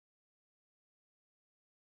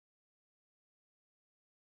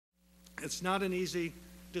It's not an easy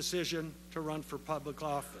decision to run for public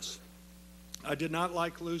office. I did not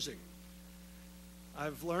like losing.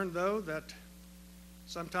 I've learned, though, that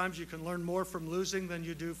sometimes you can learn more from losing than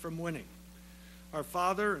you do from winning. Our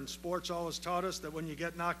father in sports always taught us that when you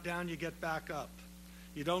get knocked down, you get back up.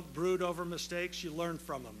 You don't brood over mistakes, you learn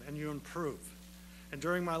from them, and you improve. And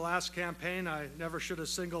during my last campaign, I never should have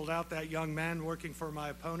singled out that young man working for my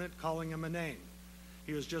opponent, calling him a name.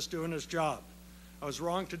 He was just doing his job. I was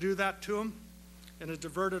wrong to do that to him, and it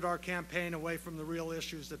diverted our campaign away from the real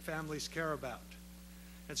issues that families care about.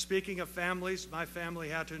 And speaking of families, my family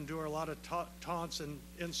had to endure a lot of taunts and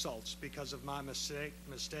insults because of my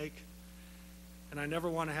mistake, and I never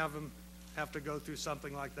want to have them have to go through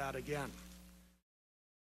something like that again.